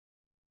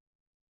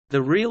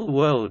The Real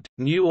World,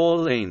 New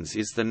Orleans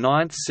is the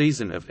ninth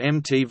season of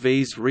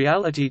MTV's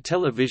reality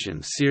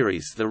television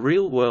series The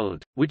Real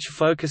World, which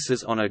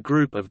focuses on a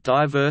group of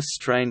diverse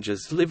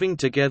strangers living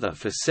together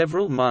for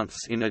several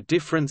months in a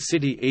different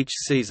city each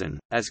season,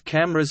 as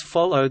cameras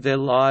follow their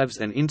lives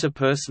and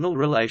interpersonal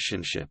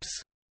relationships.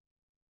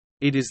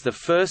 It is the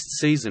first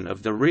season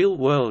of The Real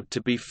World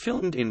to be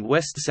filmed in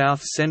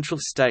West-South Central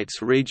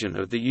States region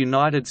of the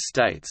United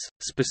States,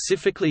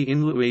 specifically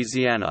in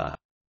Louisiana.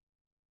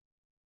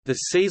 The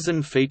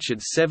season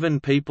featured 7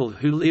 people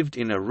who lived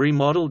in a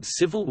remodeled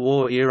Civil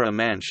War-era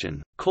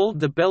mansion, called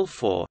the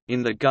Belfour,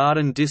 in the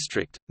Garden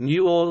District,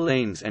 New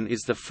Orleans, and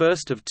is the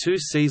first of 2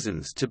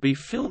 seasons to be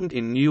filmed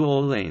in New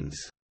Orleans.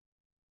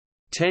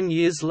 10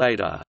 years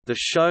later, the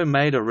show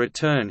made a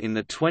return in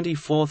the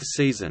 24th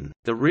season,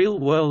 The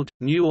Real World,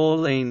 New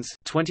Orleans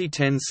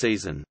 2010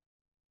 season.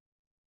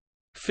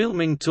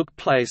 Filming took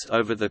place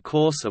over the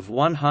course of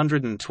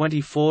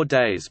 124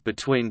 days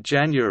between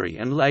January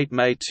and late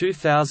May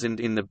 2000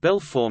 in the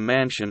Belfour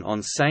Mansion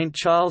on St.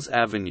 Charles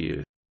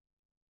Avenue.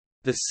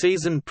 The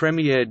season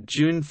premiered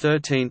June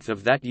 13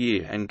 of that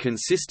year and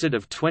consisted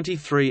of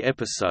 23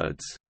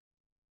 episodes.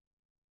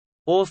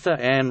 Author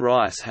Anne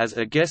Rice has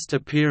a guest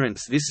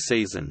appearance this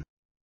season.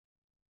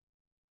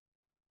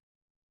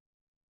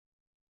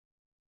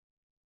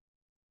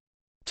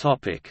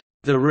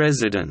 The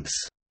Residence.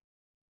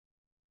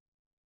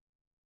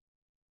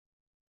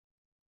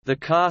 The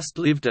cast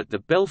lived at the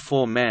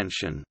Belfour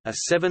Mansion, a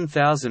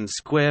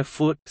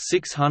 7,000-square-foot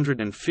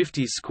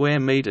 (650 square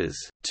meters)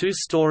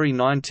 two-story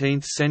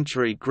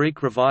 19th-century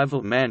Greek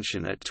Revival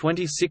mansion at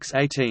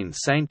 2618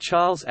 St.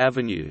 Charles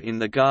Avenue in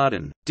the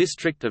Garden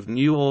District of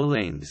New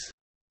Orleans.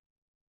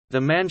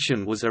 The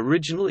mansion was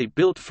originally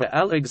built for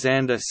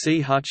Alexander C.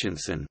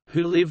 Hutchinson,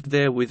 who lived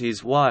there with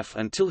his wife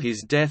until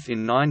his death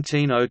in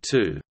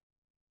 1902.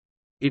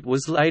 It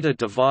was later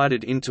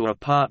divided into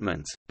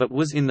apartments, but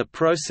was in the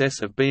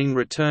process of being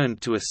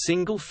returned to a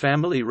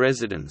single-family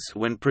residence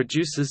when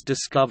producers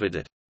discovered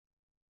it.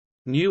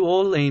 New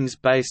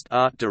Orleans-based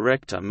art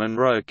director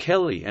Monroe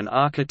Kelly and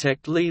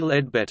architect Lee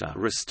Ledbetter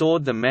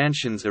restored the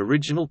mansion's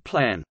original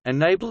plan,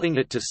 enabling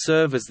it to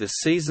serve as the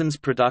season's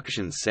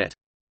production set.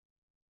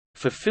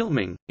 For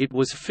filming, it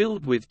was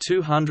filled with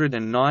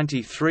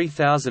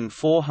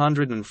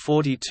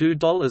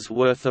 $293,442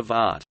 worth of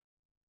art.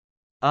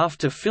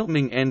 After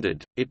filming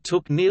ended, it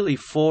took nearly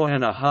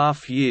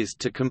 4.5 years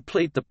to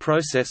complete the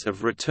process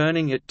of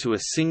returning it to a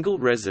single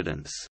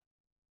residence.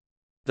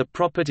 The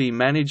property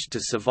managed to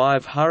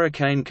survive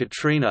Hurricane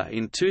Katrina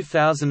in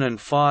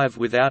 2005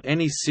 without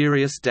any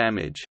serious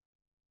damage.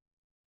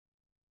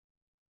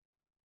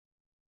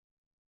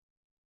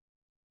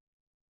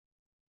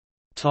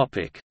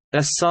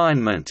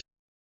 Assignment.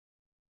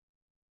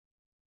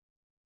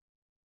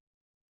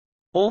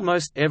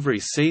 Almost every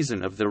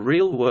season of The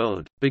Real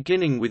World,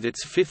 beginning with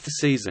its 5th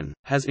season,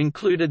 has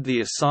included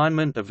the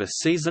assignment of a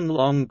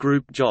season-long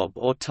group job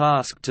or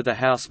task to the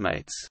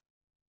housemates.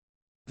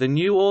 The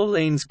New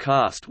Orleans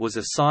cast was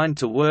assigned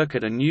to work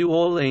at a New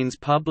Orleans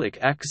public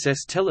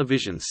access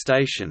television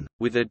station,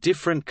 with a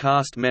different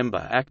cast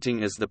member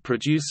acting as the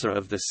producer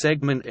of the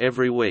segment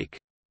every week.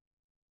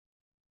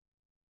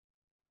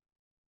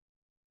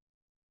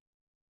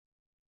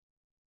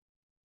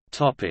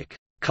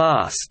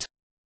 Cast.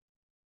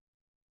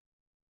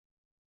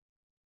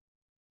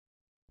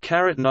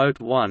 Note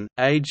 1,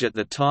 age at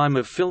the time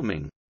of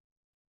filming.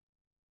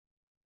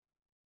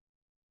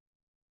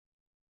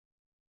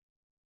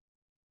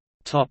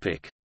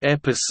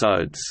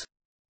 Episodes.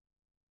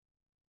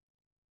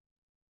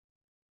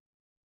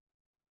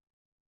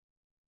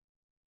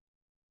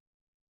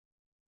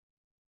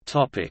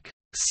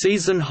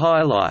 Season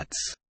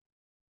highlights.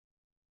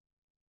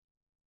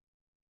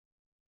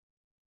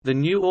 The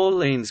New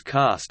Orleans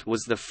cast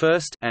was the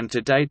first and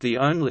to date the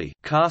only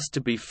cast to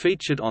be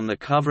featured on the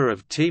cover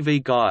of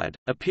TV Guide,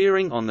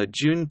 appearing on the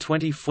June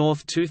 24,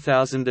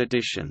 2000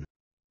 edition.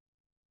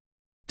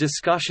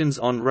 Discussions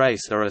on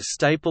race are a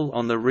staple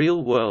on The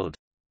Real World.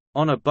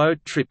 On a boat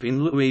trip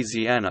in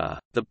Louisiana,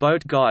 the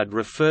boat guide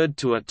referred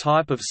to a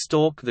type of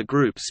stork the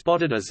group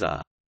spotted as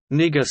a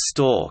nigger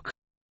stork.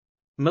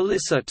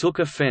 Melissa took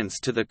offense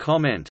to the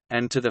comment,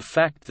 and to the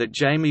fact that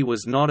Jamie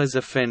was not as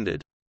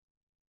offended.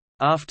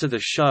 After the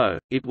show,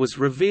 it was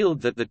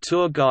revealed that the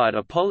tour guide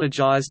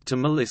apologized to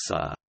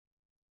Melissa.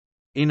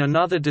 In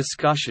another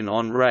discussion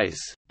on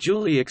race,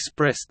 Julie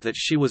expressed that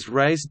she was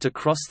raised to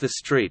cross the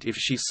street if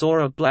she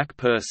saw a black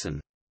person.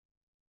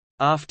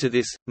 After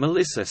this,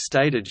 Melissa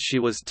stated she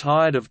was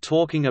tired of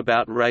talking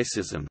about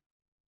racism.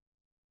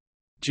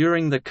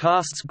 During the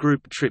cast's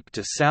group trip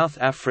to South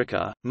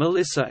Africa,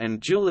 Melissa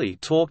and Julie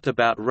talked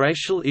about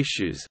racial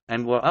issues,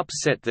 and were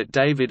upset that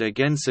David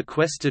again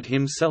sequestered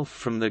himself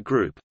from the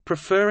group,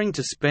 preferring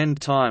to spend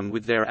time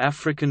with their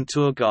African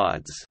tour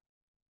guides.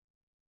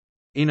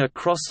 In a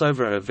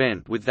crossover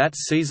event with that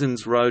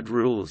season's Road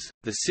Rules,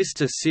 the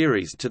sister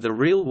series to The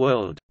Real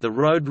World, the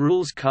Road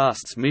Rules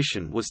cast's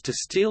mission was to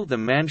steal the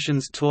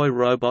mansion's toy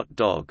robot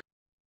dog.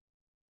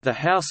 The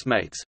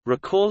housemates,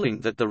 recalling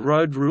that the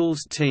Road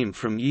Rules team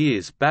from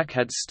years back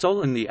had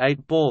stolen the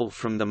 8-ball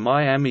from the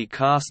Miami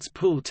cast's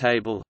pool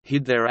table,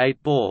 hid their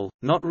 8-ball,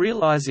 not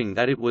realizing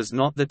that it was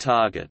not the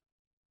target.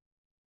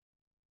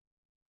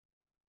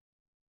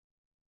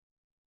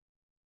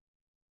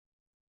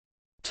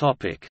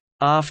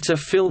 After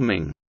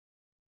filming.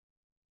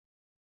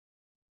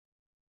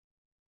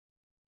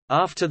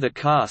 After the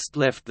cast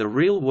left the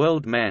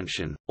real-world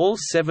mansion, all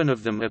 7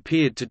 of them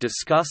appeared to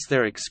discuss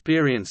their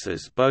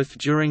experiences both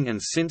during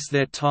and since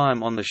their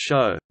time on the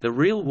show. The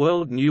Real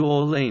World New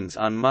Orleans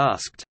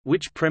Unmasked,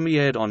 which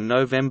premiered on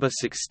November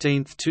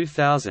 16,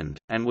 2000,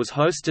 and was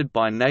hosted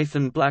by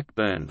Nathan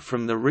Blackburn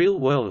from The Real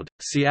World,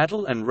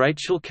 Seattle and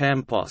Rachel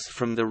Campos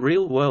from The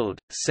Real World,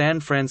 San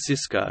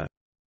Francisco.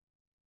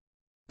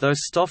 Though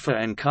Stoffer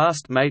and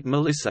cast-mate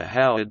Melissa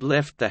Howard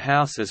left the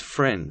house as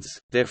friends,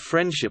 their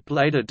friendship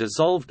later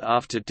dissolved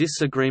after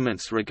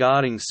disagreements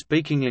regarding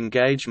speaking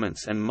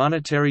engagements and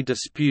monetary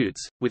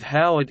disputes, with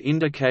Howard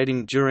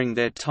indicating during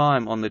their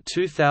time on the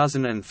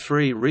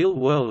 2003 Real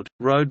World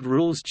Road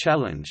Rules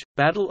Challenge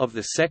Battle of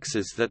the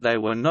Sexes that they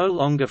were no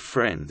longer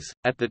friends.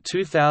 At the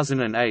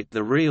 2008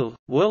 The Real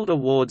World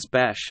Awards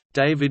Bash,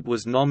 David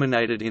was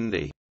nominated in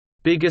the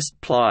Biggest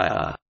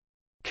Plier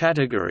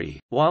category,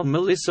 while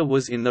Melissa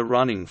was in the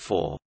running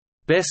for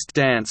Best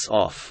Dance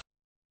Off.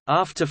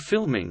 After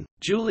filming,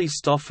 Julie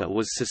Stoffer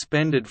was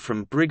suspended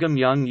from Brigham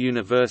Young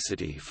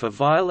University for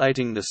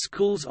violating the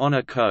school's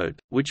honor code,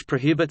 which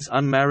prohibits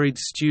unmarried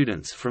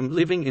students from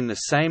living in the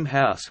same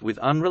house with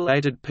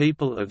unrelated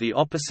people of the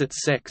opposite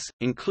sex,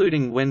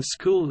 including when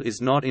school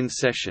is not in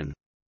session.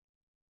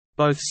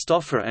 Both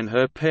Stoffer and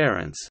her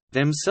parents,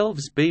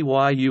 themselves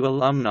BYU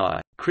alumni,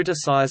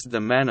 criticized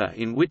the manner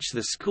in which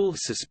the school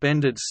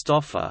suspended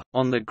Stoffer,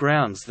 on the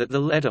grounds that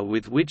the letter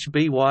with which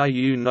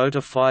BYU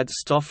notified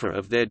Stoffer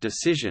of their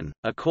decision,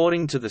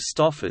 according to the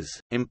Stoffers,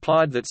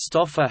 implied that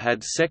Stoffer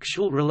had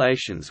sexual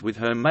relations with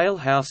her male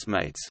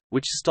housemates,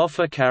 which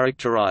Stoffer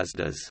characterized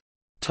as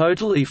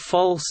totally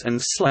false and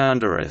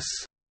slanderous.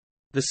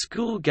 The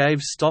school gave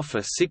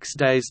Stoffer 6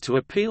 days to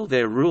appeal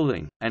their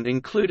ruling, and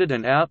included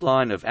an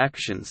outline of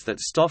actions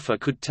that Stoffer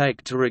could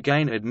take to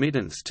regain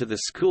admittance to the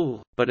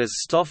school, but as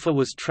Stoffer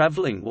was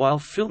traveling while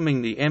filming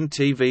the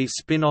MTV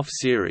spin-off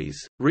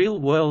series,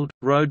 Real World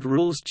Road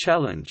Rules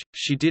Challenge,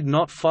 she did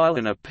not file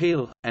an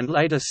appeal, and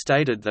later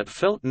stated that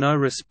felt no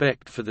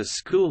respect for the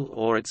school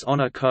or its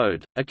honor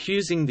code,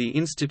 accusing the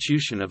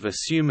institution of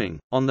assuming,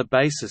 on the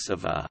basis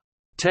of a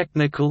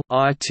technical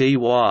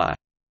ITY,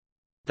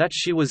 that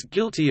she was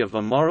guilty of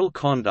immoral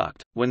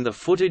conduct, when the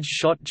footage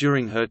shot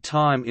during her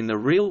time in the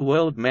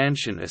real-world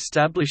mansion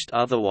established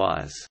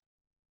otherwise.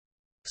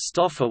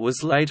 Stoffer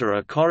was later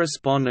a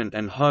correspondent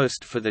and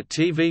host for the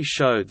TV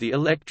show The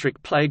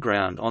Electric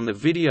Playground on the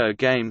video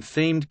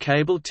game-themed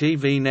cable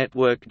TV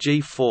network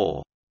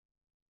G4.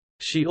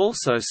 She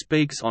also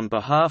speaks on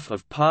behalf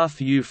of Path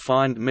You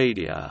Find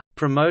Media,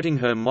 promoting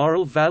her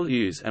moral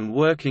values and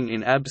working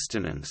in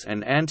abstinence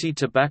and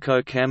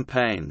anti-tobacco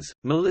campaigns.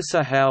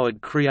 Melissa Howard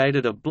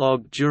created a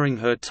blog during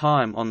her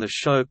time on the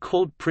show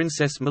called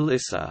Princess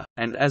Melissa,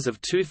 and as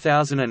of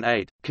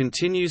 2008,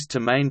 continues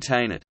to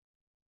maintain it.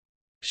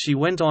 She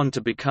went on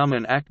to become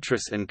an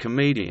actress and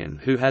comedian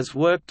who has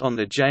worked on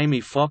The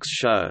Jamie Foxx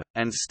Show,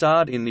 and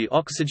starred in the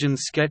Oxygen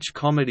sketch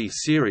comedy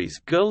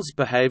series Girls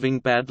Behaving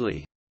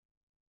Badly.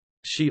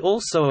 She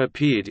also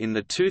appeared in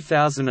the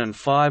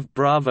 2005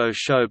 Bravo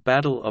show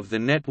Battle of the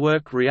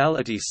Network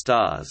Reality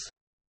Stars.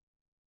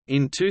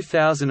 In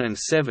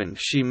 2007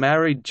 she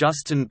married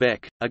Justin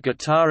Beck, a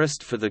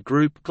guitarist for the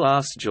group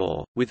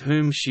Glassjaw, with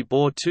whom she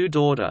bore 2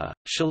 daughters,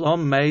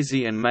 Shalom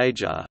Maisie and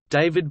Major.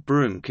 David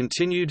Broom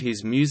continued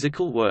his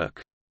musical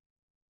work.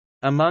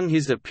 Among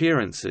his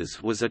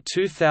appearances was a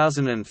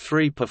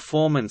 2003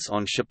 performance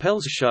on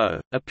Chappelle's Show.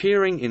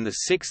 Appearing in the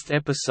 6th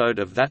episode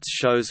of that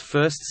show's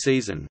first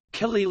season,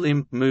 Kelly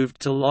Limp moved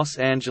to Los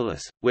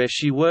Angeles, where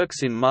she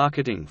works in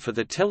marketing for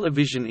the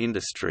television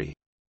industry.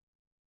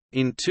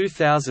 In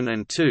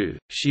 2002,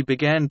 she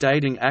began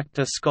dating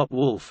actor Scott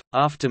Wolf,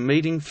 after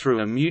meeting through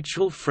a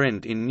mutual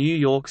friend in New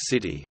York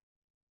City.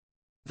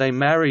 They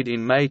married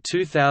in May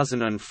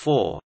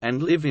 2004,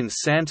 and live in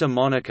Santa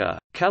Monica,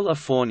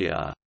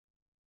 California.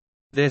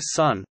 Their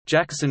son,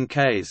 Jackson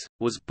Kays,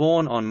 was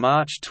born on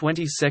March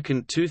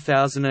 22,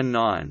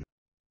 2009.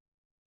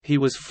 He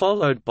was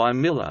followed by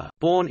Miller,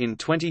 born in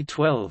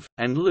 2012,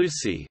 and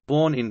Lucy,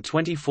 born in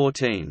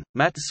 2014.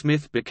 Matt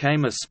Smith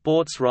became a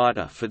sports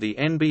writer for the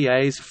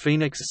NBA's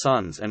Phoenix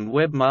Suns and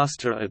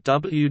webmaster at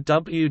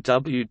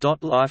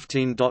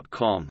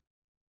www.lifeteen.com.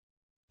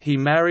 He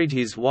married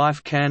his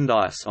wife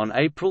Candice on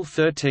April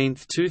 13,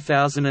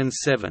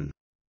 2007.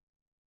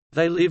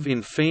 They live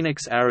in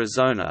Phoenix,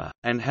 Arizona,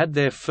 and had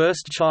their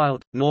first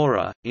child,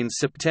 Nora, in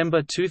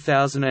September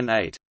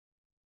 2008.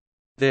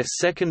 Their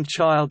second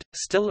child,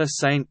 Stella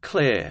St.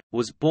 Clair,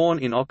 was born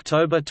in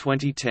October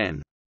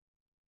 2010.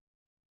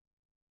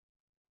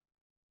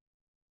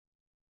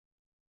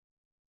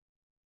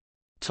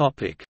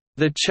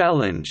 The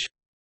Challenge.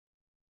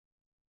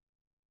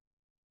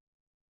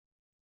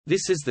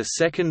 This is the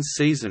second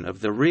season of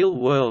The Real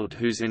World,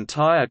 whose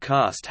entire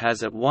cast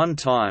has at one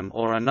time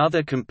or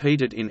another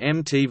competed in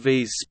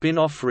MTV's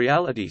spin-off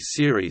reality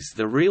series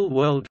The Real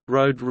World –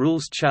 Road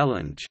Rules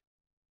Challenge.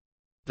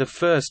 The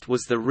first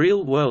was The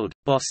Real World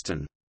 –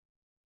 Boston.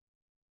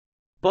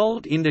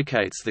 Bold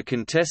indicates the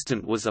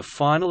contestant was a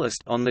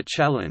finalist on the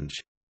challenge.